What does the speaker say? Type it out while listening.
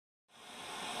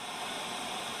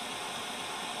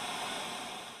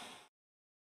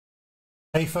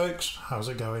Hey folks, how's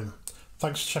it going?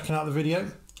 Thanks for checking out the video.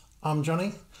 I'm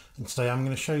Johnny, and today I'm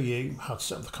going to show you how to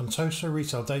set up the Contoso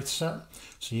Retail Dataset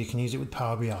so you can use it with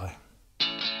Power BI.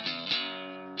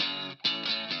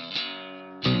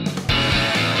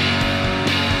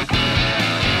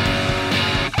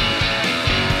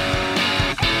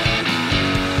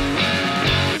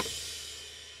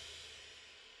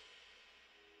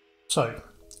 So,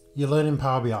 you're learning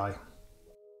Power BI.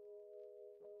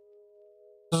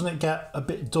 Doesn't it get a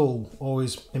bit dull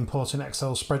always importing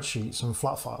Excel spreadsheets and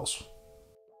flat files?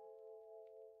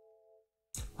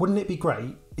 Wouldn't it be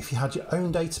great if you had your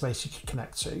own database you could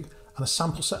connect to and a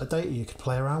sample set of data you could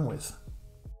play around with?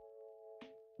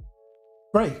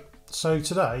 Great, so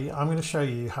today I'm going to show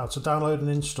you how to download and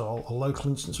install a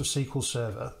local instance of SQL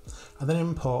Server and then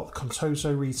import the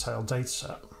Contoso Retail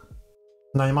Dataset.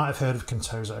 Now you might have heard of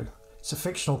Contoso. It's a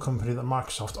fictional company that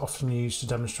Microsoft often use to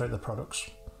demonstrate their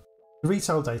products. The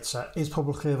retail dataset is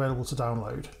publicly available to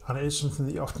download, and it is something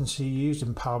that you often see used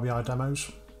in Power BI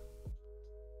demos.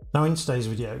 Now in today's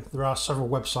video, there are several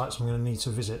websites I'm going to need to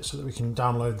visit so that we can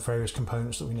download the various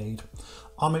components that we need.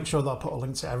 I'll make sure that I put a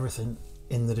link to everything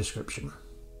in the description.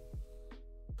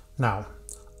 Now,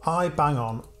 I bang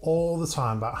on all the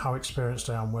time about how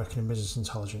experienced I am working in business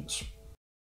intelligence.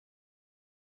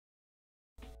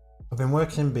 I've been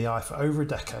working in BI for over a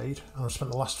decade, and I've spent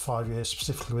the last 5 years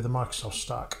specifically with the Microsoft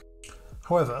stack.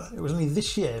 However, it was only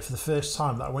this year for the first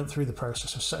time that I went through the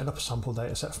process of setting up a sample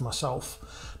data set for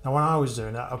myself. Now when I was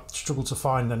doing it, I struggled to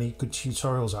find any good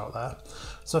tutorials out there,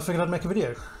 so I figured I'd make a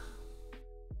video.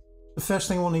 The first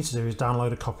thing we'll need to do is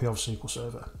download a copy of SQL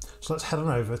Server. So let's head on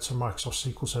over to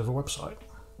Microsoft SQL Server website.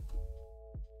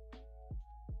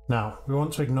 Now, we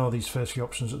want to ignore these first few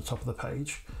options at the top of the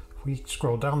page. If we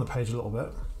scroll down the page a little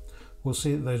bit, we'll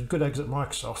see that those good eggs at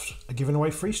Microsoft are giving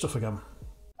away free stuff again.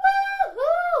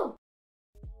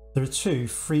 There are two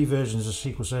free versions of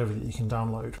SQL Server that you can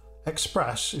download.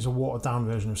 Express is a watered down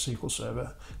version of SQL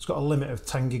Server. It's got a limit of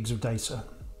 10 gigs of data.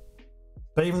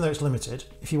 But even though it's limited,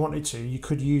 if you wanted to, you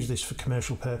could use this for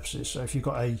commercial purposes. So if you've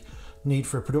got a need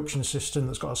for a production system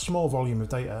that's got a small volume of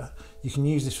data, you can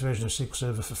use this version of SQL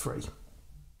Server for free.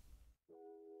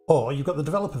 Or you've got the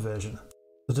developer version.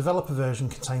 The developer version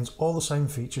contains all the same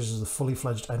features as the fully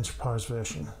fledged enterprise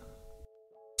version.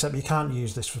 Except you can't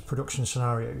use this for production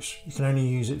scenarios. You can only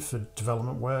use it for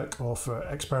development work or for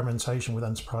experimentation with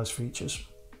enterprise features.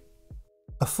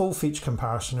 A full feature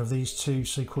comparison of these two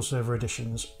SQL Server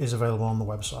editions is available on the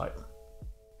website.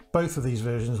 Both of these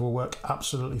versions will work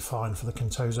absolutely fine for the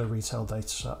Contoso Retail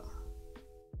Dataset.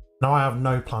 Now I have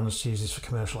no plans to use this for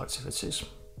commercial activities.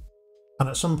 And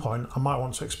at some point I might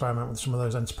want to experiment with some of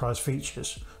those enterprise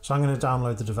features, so I'm going to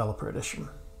download the developer edition.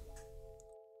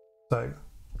 So,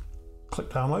 click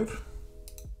download,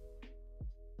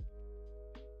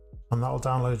 and that will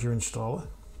download your installer.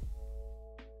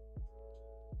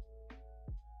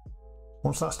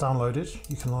 Once that's downloaded,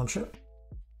 you can launch it.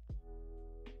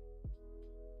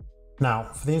 Now,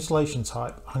 for the installation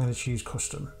type, I'm going to choose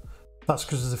custom. That's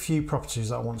because there's a few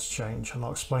properties that I want to change, and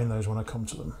I'll explain those when I come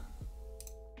to them.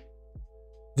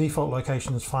 Default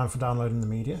location is fine for downloading the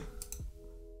media.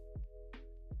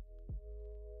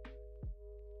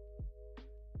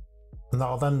 And that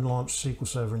will then launch SQL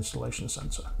Server Installation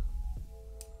Center.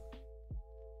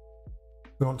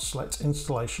 We want to select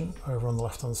Installation over on the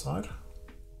left hand side.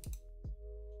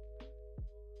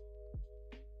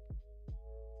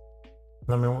 And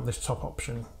then we want this top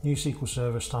option, New SQL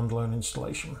Server Standalone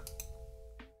Installation.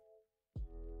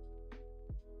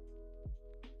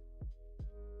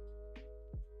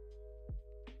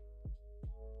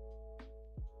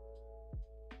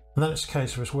 And then it's a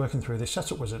case of us working through this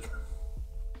setup wizard.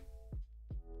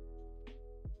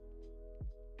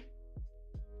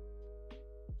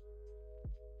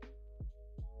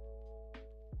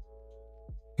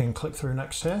 You can click through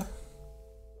next here.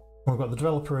 We've got the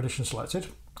developer edition selected.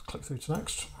 Click through to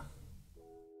next.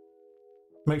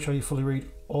 Make sure you fully read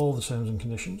all the terms and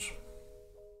conditions.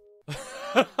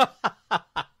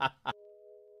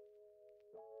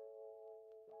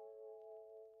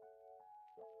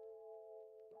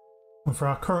 And for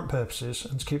our current purposes,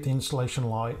 and to keep the installation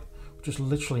light, we just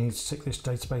literally need to tick this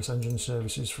database engine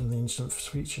services from the instant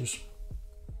features.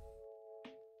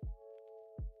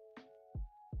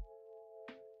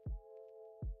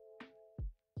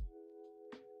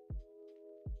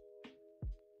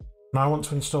 Now I want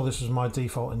to install this as my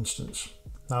default instance.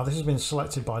 Now this has been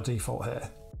selected by default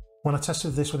here. When I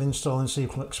tested this with installing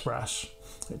SQL Express,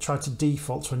 it tried to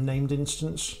default to a named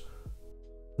instance.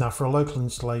 Now for a local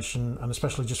installation, and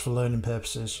especially just for learning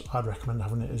purposes, I'd recommend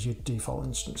having it as your default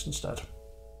instance instead.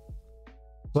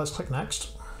 Let's click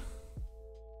next.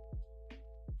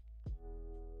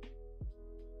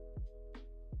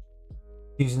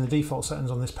 Using the default settings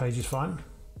on this page is fine.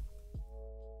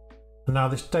 And now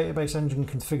this database engine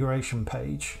configuration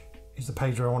page is the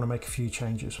page where I want to make a few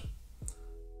changes.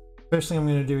 First thing I'm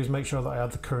going to do is make sure that I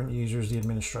add the current user as the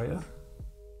administrator.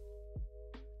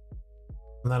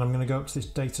 And then I'm going to go up to this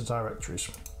data directories.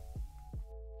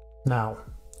 Now,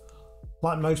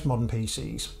 like most modern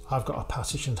PCs, I've got a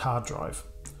partitioned hard drive.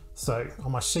 So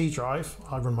on my C drive,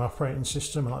 I run my operating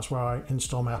system and that's where I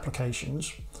install my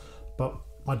applications. But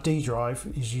my D drive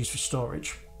is used for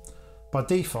storage. By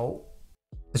default,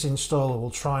 this installer will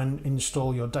try and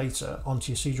install your data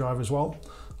onto your C drive as well.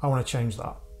 I want to change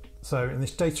that. So in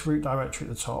this data root directory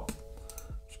at the top,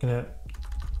 I'm just going to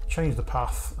change the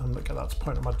path and get that to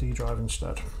point at my D drive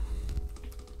instead.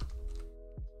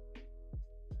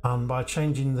 And by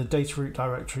changing the data root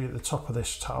directory at the top of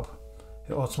this tab,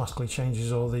 it automatically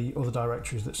changes all the other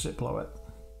directories that sit below it.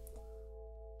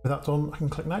 With that done, I can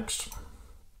click next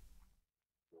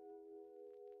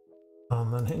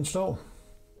and then hit install.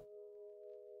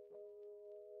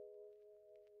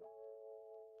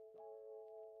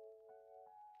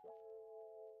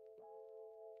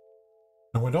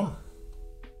 And we're done.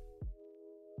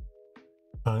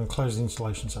 And close the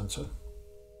installation center.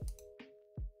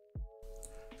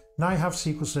 Now you have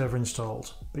SQL Server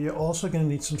installed, but you're also going to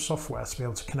need some software to be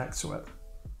able to connect to it.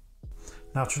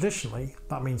 Now traditionally,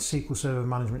 that means SQL Server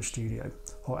Management Studio,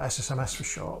 or SSMS for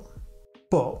short.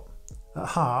 But at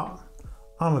heart,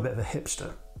 I'm a bit of a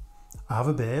hipster. I have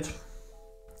a beard,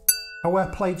 I wear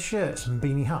plaid shirts and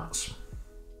beanie hats,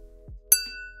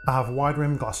 I have wide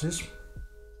rimmed glasses,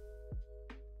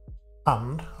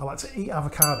 and I like to eat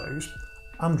avocados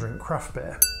and drink craft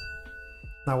beer.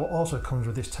 Now what also comes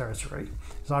with this territory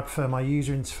is I prefer my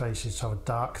user interfaces to have a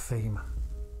dark theme.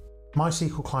 My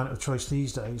SQL client of choice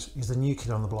these days is the new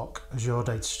kid on the block, Azure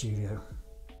Data Studio.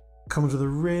 It comes with a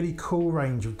really cool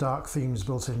range of dark themes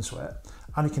built into it,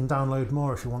 and you can download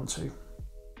more if you want to.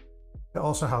 It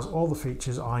also has all the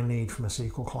features I need from a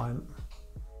SQL client.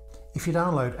 If you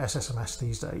download SSMS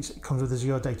these days, it comes with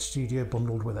Azure Data Studio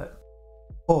bundled with it,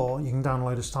 or you can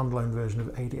download a standalone version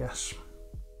of ADS.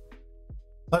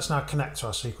 Let's now connect to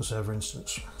our SQL Server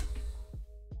instance.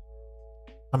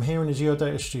 I'm here in Azure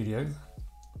Data Studio.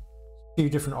 A few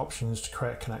different options to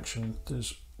create a connection.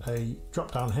 There's a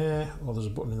drop down here, or there's a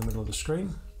button in the middle of the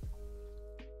screen.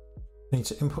 You need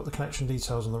to input the connection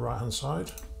details on the right hand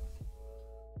side.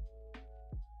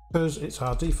 Because it's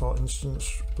our default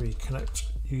instance, we connect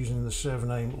using the server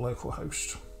name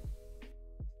localhost.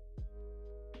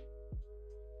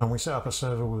 And we set up a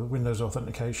server with Windows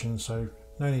authentication, so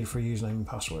no need for a username and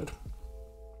password.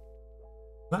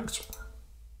 Next.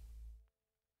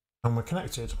 And we're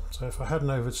connected. So if I head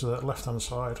over to the left hand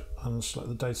side and select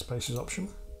the databases option,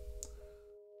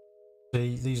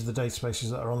 see these are the databases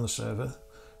that are on the server.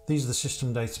 These are the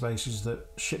system databases that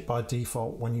ship by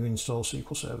default when you install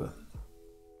SQL Server.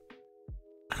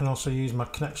 I can also use my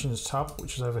connections tab,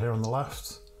 which is over here on the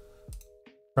left.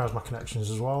 Browse my connections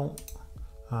as well.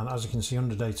 And as you can see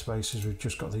under databases, we've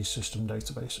just got these system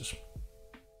databases.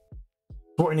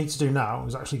 So what we need to do now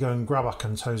is actually go and grab our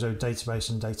Contoso database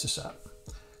and dataset.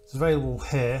 It's available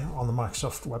here on the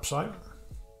Microsoft website.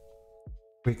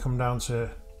 We come down to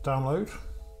download.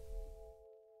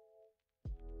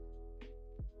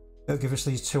 It'll give us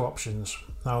these two options.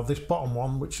 Now this bottom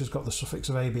one, which has got the suffix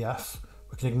of ABF,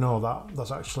 we can ignore that.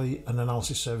 That's actually an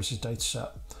analysis services dataset.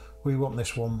 We want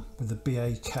this one with the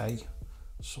BAK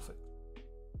suffix.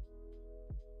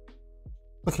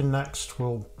 Clicking next,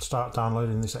 we'll start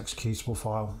downloading this executable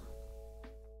file.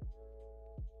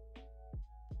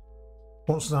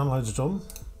 Once the download's done,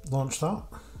 launch that.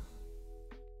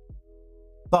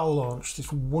 That'll launch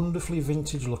this wonderfully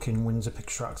vintage looking WinZip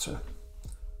extractor.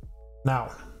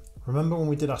 Now, remember when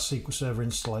we did our SQL Server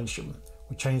installation,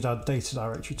 we changed our data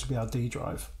directory to be our D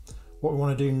drive. What we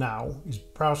want to do now is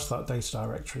browse to that data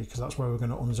directory because that's where we're going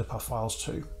to unzip our files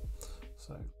to.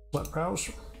 So select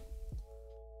browse.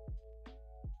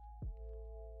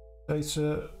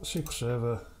 Data, SQL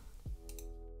Server,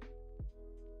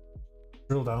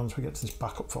 drill down until we get to this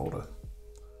backup folder.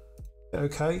 Hit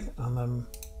OK, and then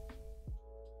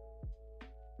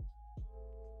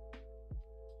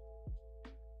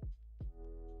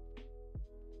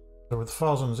so with the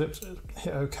files unzipped,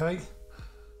 hit OK,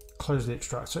 close the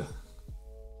extractor.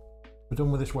 We're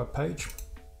done with this web page.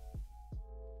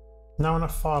 Now in our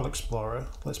File Explorer,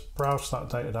 let's browse that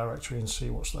data directory and see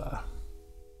what's there.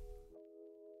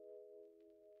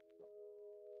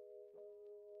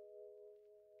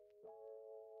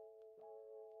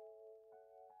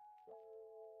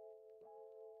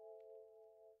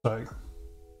 So,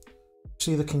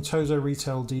 see the Contoso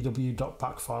Retail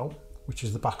DW.back file, which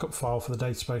is the backup file for the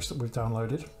database that we've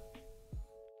downloaded.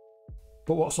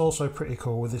 But what's also pretty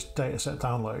cool with this dataset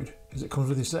download is it comes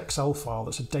with this Excel file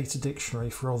that's a data dictionary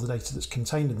for all the data that's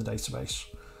contained in the database.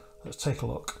 Let's take a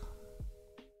look.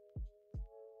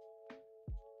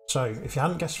 So if you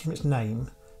hadn't guessed from its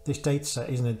name, this dataset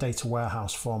is in a data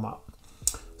warehouse format.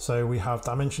 So we have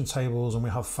dimension tables and we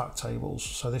have fact tables.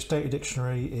 So this data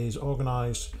dictionary is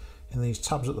organised in these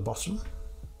tabs at the bottom.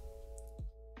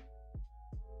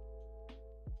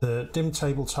 The dim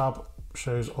table tab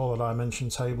shows all the dimension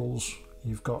tables.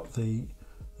 You've got the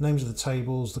names of the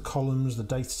tables, the columns, the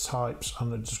data types,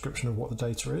 and the description of what the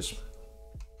data is.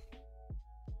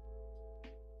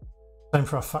 Same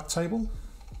for our fact table.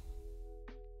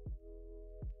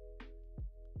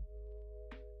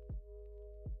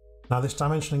 Now this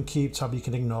dimension and cube tab you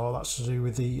can ignore, that's to do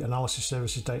with the analysis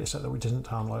services dataset that we didn't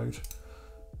download.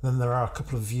 Then there are a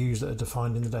couple of views that are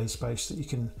defined in the database that you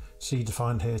can see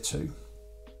defined here too.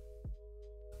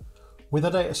 With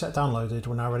our dataset downloaded,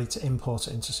 we're now ready to import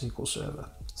it into SQL Server.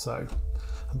 So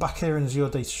I'm back here in Azure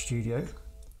Data Studio.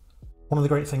 One of the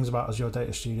great things about Azure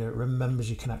Data Studio, it remembers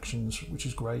your connections, which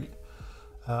is great.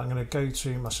 I'm going to go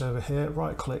to my server here,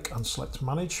 right click and select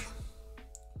Manage.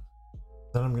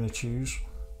 Then I'm going to choose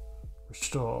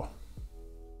Restore.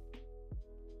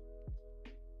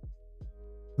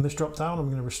 From this drop down, I'm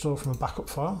going to restore from a backup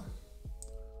file.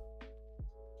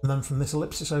 And then from this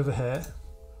ellipsis over here,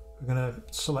 we're going to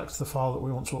select the file that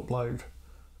we want to upload.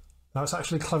 Now it's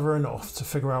actually clever enough to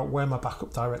figure out where my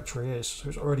backup directory is. So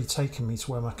it's already taken me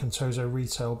to where my Contoso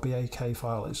Retail BAK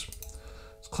file is.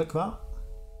 Let's click that.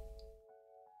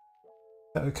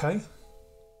 Hit OK.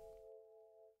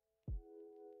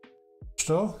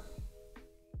 Restore.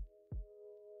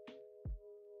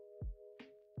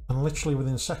 And literally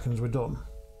within seconds we're done.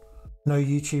 No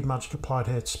YouTube magic applied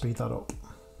here to speed that up.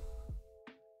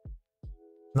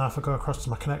 Now if I go across to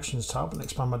my connections tab and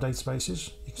expand my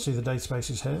databases, you can see the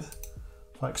databases here.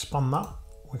 If I expand that,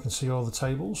 we can see all the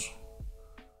tables.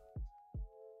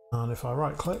 And if I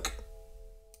right click,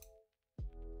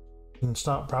 you can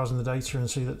start browsing the data and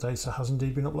see that data has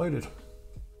indeed been uploaded.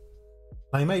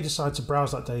 Now you may decide to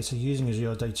browse that data using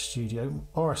Azure Data Studio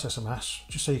or SSMS,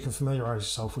 just so you can familiarise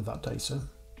yourself with that data.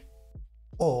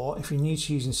 Or if you're new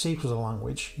to using SQL as a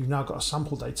language, you've now got a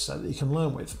sample dataset that you can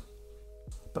learn with.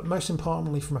 But most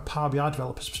importantly, from a Power BI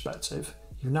developer's perspective,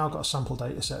 you've now got a sample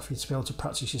dataset for you to be able to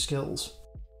practice your skills.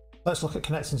 Let's look at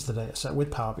connecting to the dataset with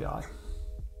Power BI.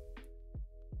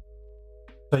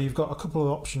 So you've got a couple of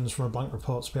options from a blank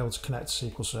report to be able to connect to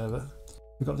SQL Server.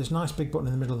 You've got this nice big button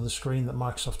in the middle of the screen that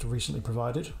Microsoft have recently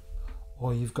provided,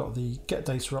 or you've got the Get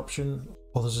Data option,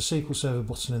 or there's a SQL Server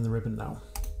button in the ribbon now.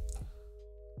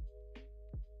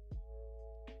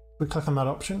 We click on that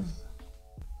option.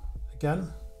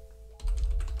 Again,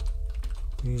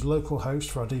 we use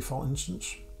localhost for our default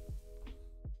instance.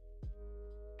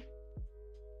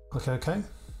 Click OK.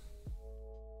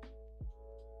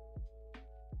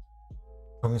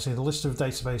 We can see the list of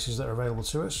databases that are available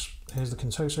to us. Here's the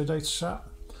Contoso dataset.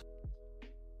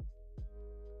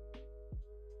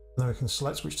 Then we can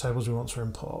select which tables we want to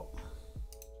import.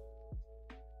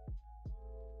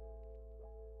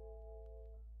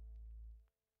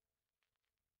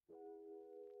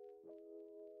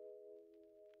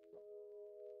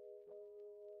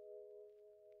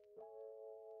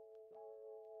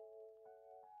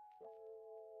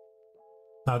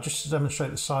 Now, just to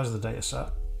demonstrate the size of the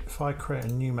dataset, if I create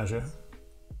a new measure,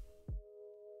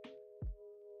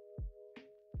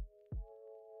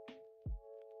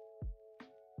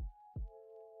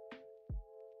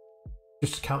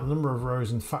 just to count the number of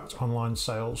rows in fact online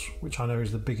sales, which I know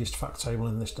is the biggest fact table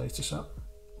in this dataset.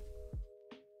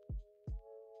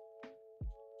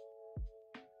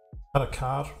 Add a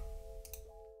card.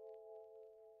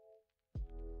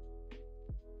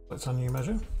 Select our new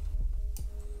measure.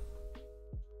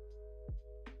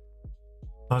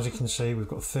 As you can see, we've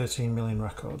got 13 million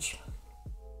records.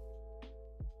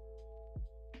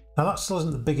 Now that still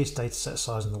isn't the biggest dataset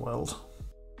size in the world,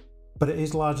 but it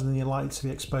is larger than you're likely to be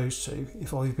exposed to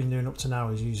if all you've been doing up to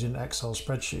now is using Excel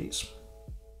spreadsheets.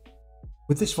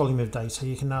 With this volume of data,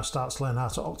 you can now start to learn how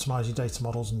to optimise your data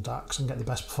models and DAX and get the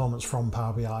best performance from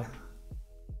Power BI.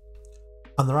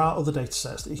 And there are other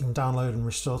datasets that you can download and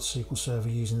restore to SQL Server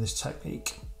using this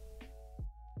technique.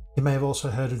 You may have also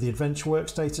heard of the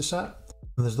AdventureWorks dataset,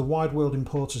 and there's the Wide World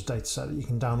Importers dataset that you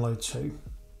can download too.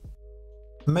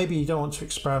 And maybe you don't want to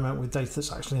experiment with data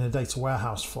that's actually in a data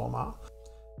warehouse format.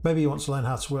 Maybe you want to learn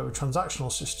how to work with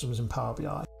transactional systems in Power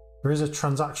BI. There is a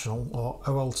transactional or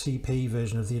OLTP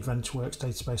version of the AdventureWorks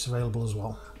database available as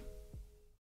well.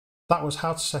 That was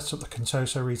how to set up the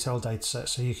Contoso Retail Dataset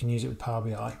so you can use it with Power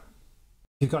BI.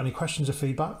 If you've got any questions or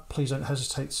feedback, please don't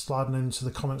hesitate to slide them into the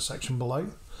comments section below.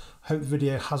 I hope the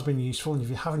video has been useful, and if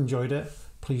you have enjoyed it,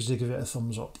 please do give it a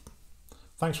thumbs up.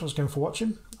 Thanks once again for watching,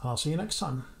 and I'll see you next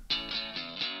time.